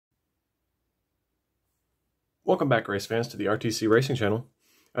Welcome back, race fans, to the RTC Racing channel.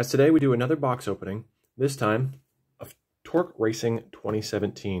 As today we do another box opening, this time of Torque Racing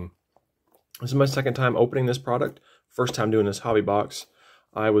 2017. This is my second time opening this product, first time doing this hobby box.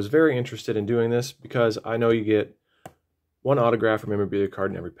 I was very interested in doing this because I know you get one autograph or memorabilia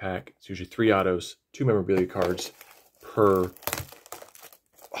card in every pack. It's usually 3 autos, 2 memorabilia cards per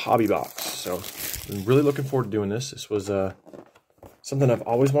hobby box. So I'm really looking forward to doing this. This was something I've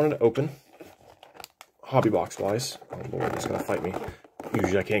always wanted to open. Hobby box wise. Oh Lord, it's gonna fight me.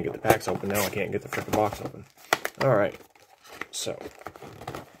 Usually I can't get the packs open. Now I can't get the freaking box open. Alright. So.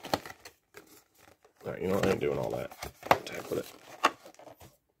 Alright, you know what? I ain't doing all that. Tack with it.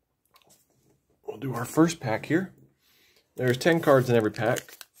 We'll do our first pack here. There's 10 cards in every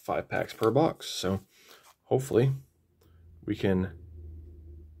pack. 5 packs per box. So hopefully we can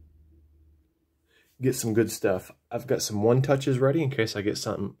get some good stuff. I've got some one touches ready in case I get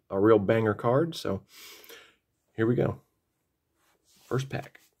something, a real banger card. So here we go. First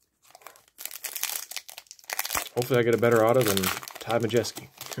pack. Hopefully I get a better auto than Ty Majeski.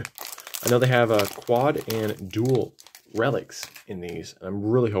 I know they have a quad and dual relics in these. I'm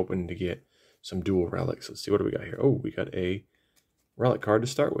really hoping to get some dual relics. Let's see, what do we got here? Oh, we got a relic card to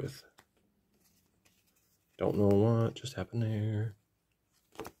start with. Don't know what just happened there.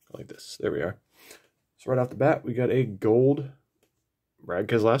 Like this. There we are. So right off the bat, we got a gold Brad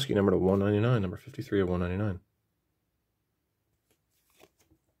Keselowski, number to 199, number 53 of 199.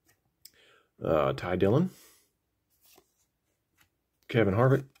 Ty Dillon. Kevin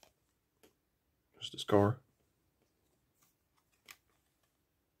Harvick. Just his car.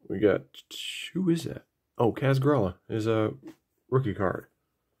 We got, who is that? Oh, Kaz Gralla is a rookie card.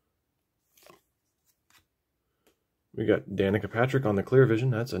 We got Danica Patrick on the Clear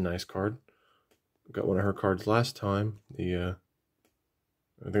Vision. That's a nice card. Got one of her cards last time. I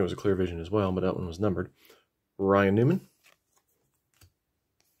think it was a Clear Vision as well, but that one was numbered. Ryan Newman.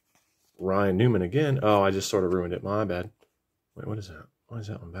 Ryan Newman again. Oh, I just sort of ruined it. My bad. Wait, what is that? Why is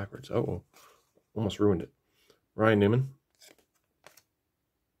that one backwards? Oh, almost ruined it. Ryan Newman.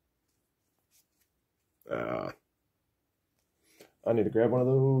 I need to grab one of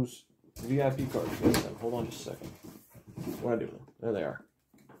those VIP cards. Hold on just a second. What do I do? There they are.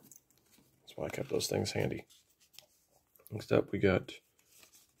 That's why I kept those things handy. Next up, we got,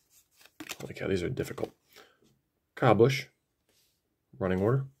 holy cow, these are difficult. Kyle Busch, running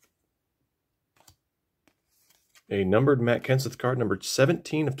order. A numbered Matt Kenseth card, numbered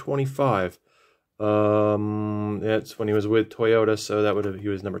 17 of 25. That's when he was with Toyota, so that would have, he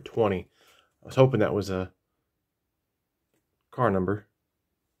was number 20. I was hoping that was a car number,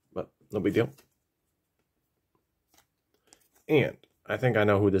 but no big deal. And I think I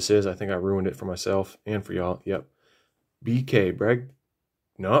know who this is. I think I ruined it for myself and for y'all. Yep. BK,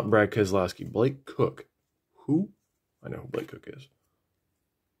 not Brad Keselowski, Blake Cook. Who? I know who Blake Cook is.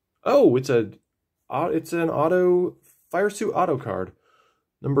 Oh, it's an auto, fire suit auto card.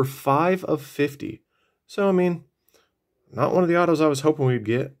 Number 5 of 50. So, I mean, not one of the autos I was hoping we'd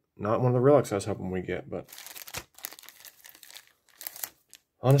get. Not one of the relics I was hoping we'd get, but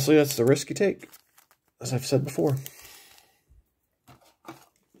honestly, that's the risk you take, as I've said before.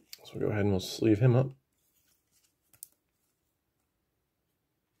 So we'll go ahead and we'll sleeve him up.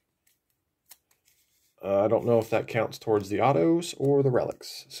 I don't know if that counts towards the autos or the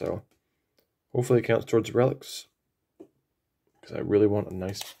relics. So hopefully it counts towards the relics, because I really want a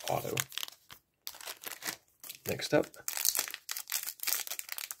nice auto. Next up.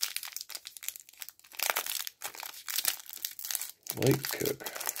 Blake Cook.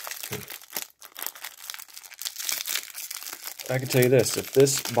 I can tell you this, if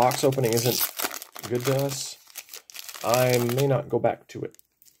this box opening isn't good to us, I may not go back to it.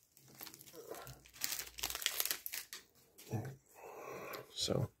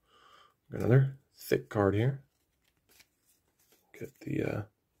 So, another thick card here. Get the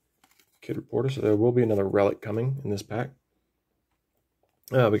kid reporter, so there will be another relic coming in this pack.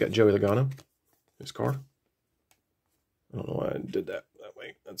 We got Joey Logano, his car. I don't know why I did that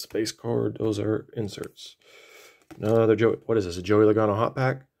way. That's base card. Those are inserts. Another Joey. What is this? A Joey Logano hot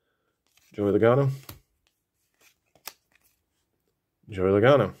pack? Joey Logano. Joey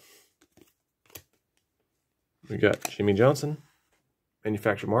Logano. We got Jimmy Johnson.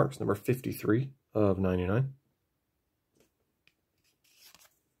 Manufacturer marks, number 53 of 99.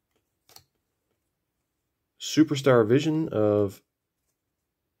 Superstar Vision of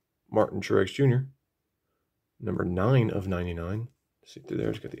Martin Truex Jr. Number 9 of 99. See through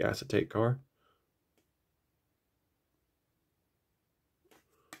there, it's got the acetate car.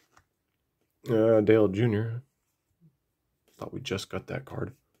 Dale Jr. Thought we just got that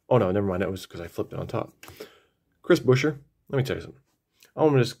card. Oh no, never mind. That was because I flipped it on top. Chris Buescher, let me tell you something. I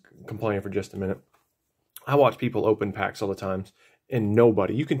want to just complain for just a minute. I watch people open packs all the time, and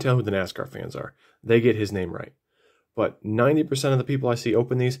nobody, you can tell who the NASCAR fans are. They get his name right. But 90% of the people I see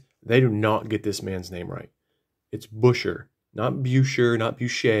open these, they do not get this man's name right. It's Buescher, not Buescher, not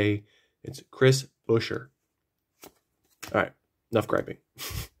Boucher. It's Chris Buescher. All right, enough griping.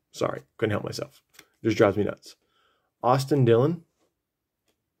 Sorry, couldn't help myself. Just drives me nuts. Austin Dillon,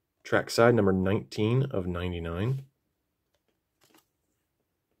 trackside number 19 of 99.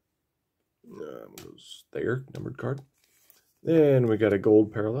 Goes there, numbered card. Then we got a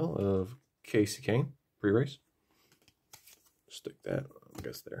gold parallel of Casey Kane, pre-race. Stick that, I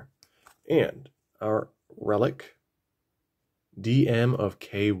guess, there. And our relic, DM of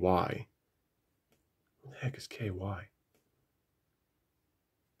KY. What the heck is KY?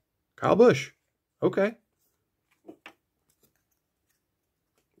 Kyle Busch. Okay.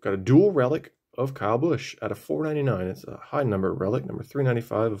 Got a dual relic of Kyle Busch out of 499. It's a high number relic, number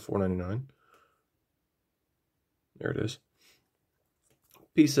 395 of 499. There it is.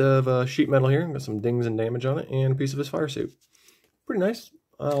 Piece of sheet metal here. Got some dings and damage on it, and a piece of his fire suit. Pretty nice.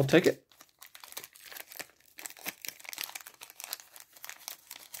 I'll take it.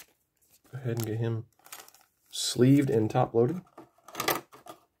 Go ahead and get him sleeved and top loaded.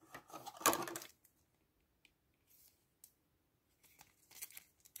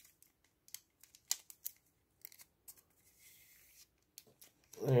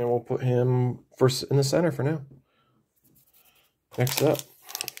 And we'll put him first in the center for now. Next up,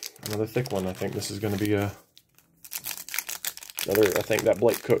 another thick one. I think this is going to be another, I think that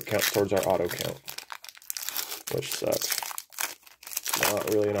Blake Cook counts towards our auto count, which sucks.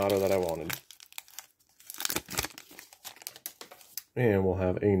 Not really an auto that I wanted. And we'll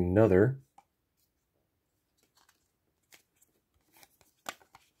have another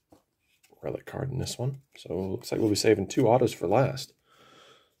relic card in this one. So it looks like we'll be saving 2 autos for last.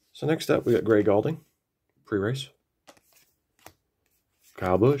 So next up, we got Gray Galding, pre-race.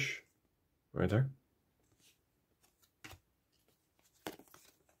 Kyle Busch, right there.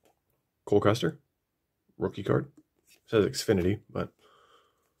 Cole Custer, rookie card. It says Xfinity, but.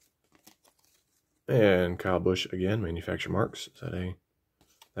 And Kyle Busch again, manufacturer marks.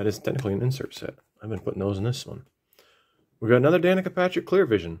 That is technically an insert set. I've been putting those in this one. We got another Danica Patrick Clear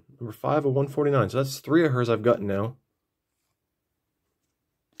Vision, number 5 of 149. So that's 3 of hers I've gotten now.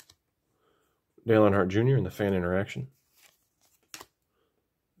 Dale Earnhardt Jr. in the fan interaction.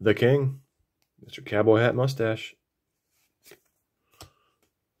 The King, Mr. Cowboy Hat Mustache.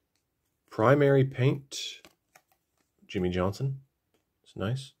 Primary paint, Jimmy Johnson. It's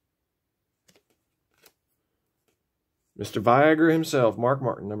nice. Mr. Viagra himself, Mark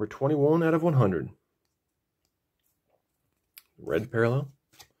Martin, number 21 out of 100. Red parallel.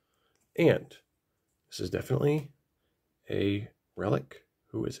 And this is definitely a relic.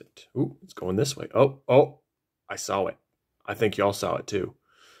 Who is it? Ooh, it's going this way. Oh, I saw it. I think y'all saw it too.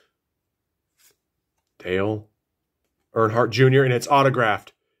 Dale Earnhardt Jr. and it's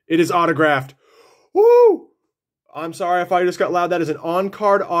autographed. It is autographed. Woo! I'm sorry if I just got loud. That is an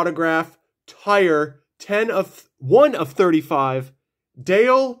on-card autograph. Tire 1 of 35.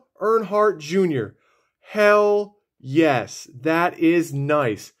 Dale Earnhardt Jr. Hell yes. That is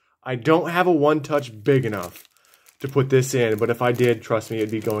nice. I don't have a one-touch big enough to put this in, but if I did, trust me, it'd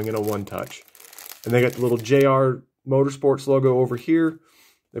be going in a one-touch. And they got the little JR Motorsports logo over here.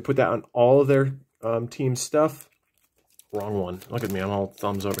 They put that on all of their team stuff. Wrong one. Look at me. I'm all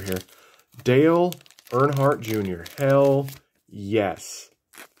thumbs over here. Dale Earnhardt Jr. Hell yes.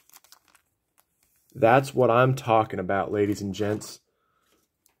 That's what I'm talking about, ladies and gents.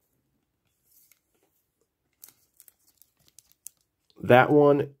 That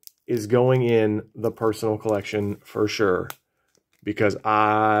one is going in the personal collection for sure because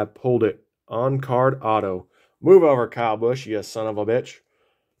I pulled it on card auto. Move over, Kyle Busch, you son of a bitch.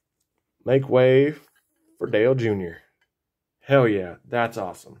 Make way for Dale Jr. Hell yeah, that's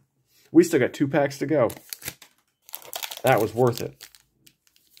awesome. We still got 2 packs to go. That was worth it.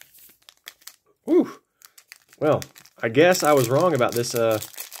 Whew. Well, I guess I was wrong about this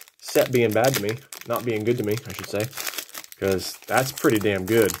set being bad to me. Not being good to me, I should say. Because that's pretty damn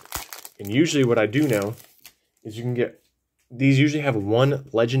good. And usually what I do know is you can get... These usually have 1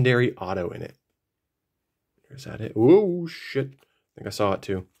 legendary auto in it. Is that it? Oh, shit. I think I saw it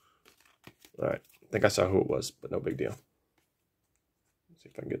too. Alright. I think I saw who it was, but no big deal. Let's see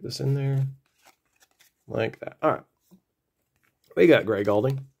if I can get this in there. Like that. Alright. We got Gray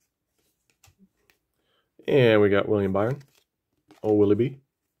Galding. And we got William Byron. Oh, Willie B.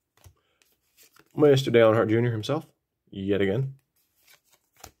 Mr. Dale Earnhardt Jr. himself. Yet again.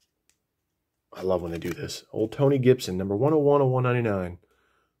 I love when they do this. Old Tony Gibson, number 101 of 199.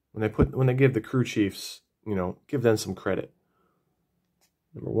 When they give the crew chiefs, you know, give them some credit.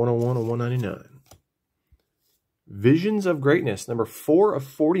 Number 101 of 199. Visions of Greatness, number 4 of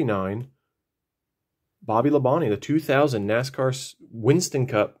 49. Bobby Labonte, the 2000 NASCAR Winston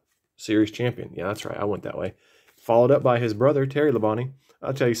Cup Series champion. Yeah, that's right. I went that way. Followed up by his brother, Terry Labonte.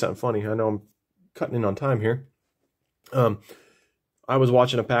 I'll tell you something funny. I know I'm cutting in on time here. I was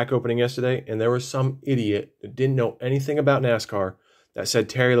watching a pack opening yesterday, and there was some idiot that didn't know anything about NASCAR that said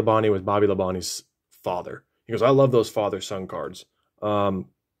Terry Labonte was Bobby Labonte's father. He goes, I love those father-son cards.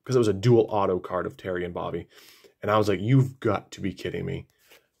 Because it was a dual auto card of Terry and Bobby. And I was like, you've got to be kidding me.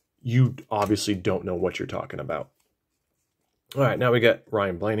 You obviously don't know what you're talking about. All right, now we got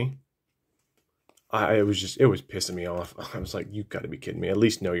Ryan Blaney. It was pissing me off. I was like, you've got to be kidding me. At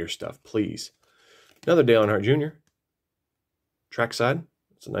least know your stuff, please. Another Dale Earnhardt Jr. Trackside.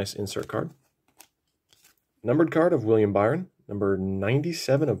 It's a nice insert card. Numbered card of William Byron. Number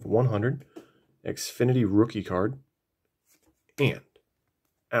 97 of 100. Xfinity rookie card. And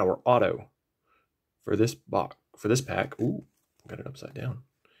our auto for this box, for this pack. Ooh, got it upside down.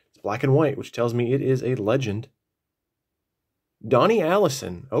 It's black and white, which tells me it is a legend. Donnie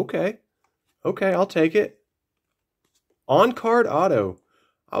Allison. Okay. Okay, I'll take it. On-card auto.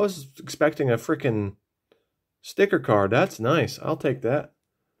 I was expecting a freaking sticker card. That's nice. I'll take that.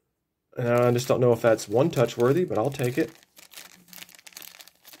 And I just don't know if that's one-touch worthy, but I'll take it.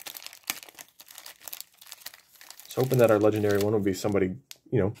 I was hoping that our legendary one would be somebody,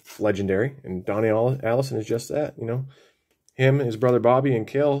 you know, legendary. And Donnie Allison is just that, you know. Him, his brother Bobby, and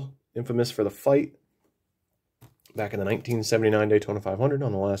Kill, infamous for the fight back in the 1979 Daytona 500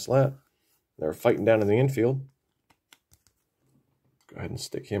 on the last lap. They were fighting down in the infield. Go ahead and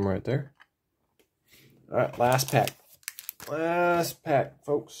stick him right there. All right, last pack. Last pack,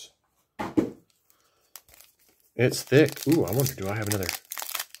 folks. It's thick. Ooh, I wonder, do I have another?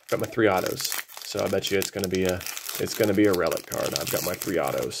 I've got my 3 autos. So I bet you it's gonna be a relic card. I've got my 3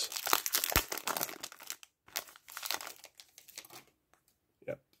 autos.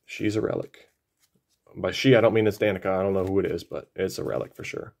 Yep, she's a relic. By she, I don't mean it's Danica. I don't know who it is, but it's a relic for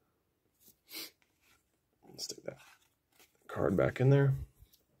sure. Stick that card back in there.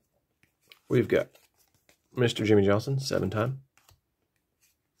 We've got Mr. Jimmy Johnson, 7-time.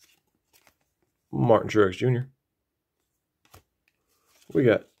 Martin Truex Jr. We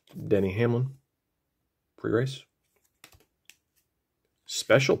got Denny Hamlin, pre-race.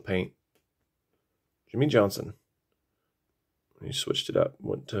 Special paint, Jimmy Johnson. He switched it up,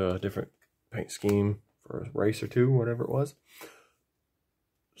 went to a different paint scheme for a race or two, whatever it was.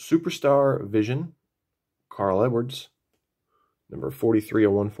 Superstar Vision, Carl Edwards, number 43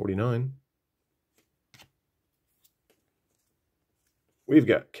 of 149. We've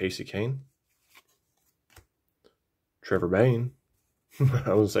got Casey Kane, Trevor Bayne. I was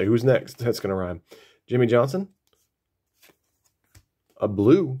going to say, who's next? That's going to rhyme. Jimmy Johnson. A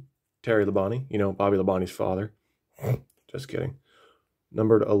blue Terry Labonte. You know, Bobby Labonte's father. Just kidding.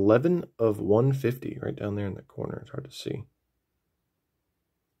 Numbered 11 of 150. Right down there in the corner. It's hard to see.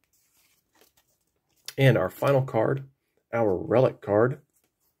 And our final card, our relic card.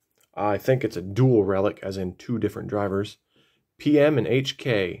 I think it's a dual relic, as in 2 different drivers. PM and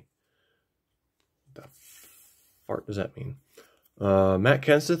HK. What the fart does that mean? Matt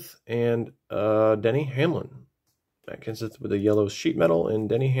Kenseth and Denny Hamlin. Matt Kenseth with the yellow sheet metal and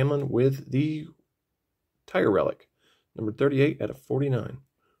Denny Hamlin with the tire relic. Number 38 out of 49.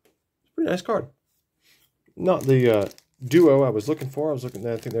 It's a pretty nice card. Not the duo I was looking for. I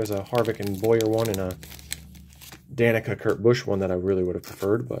think there's a Harvick and Boyer one and a Danica Kurt Busch one that I really would have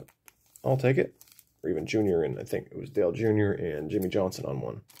preferred, but I'll take it. Or even Junior, and I think it was Dale Jr. and Jimmy Johnson on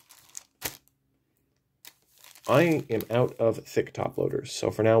one. I am out of thick top loaders, so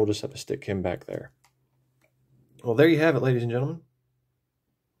for now we'll just have to stick him back there. Well, there you have it, ladies and gentlemen.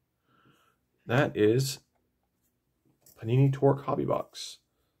 That is Panini Torque Hobby Box.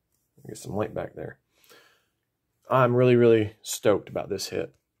 Get some light back there. I'm really, really stoked about this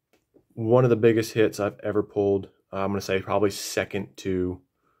hit. One of the biggest hits I've ever pulled. I'm going to say probably second to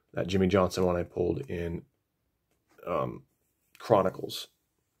that Jimmy Johnson one I pulled in Chronicles.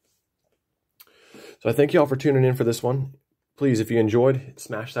 So I thank you all for tuning in for this one. Please, if you enjoyed,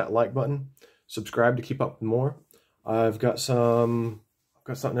 smash that like button. Subscribe to keep up with more. I've got something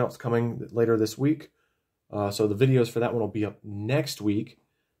else coming later this week. So the videos for that one will be up next week.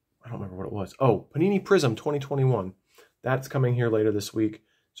 I don't remember what it was. Oh, Panini Prism 2021. That's coming here later this week.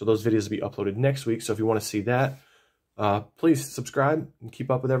 So those videos will be uploaded next week. So if you want to see that, please subscribe and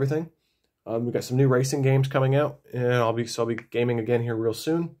keep up with everything. We've got some new racing games coming out, and I'll be gaming again here real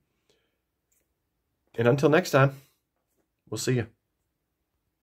soon. And until next time, we'll see you.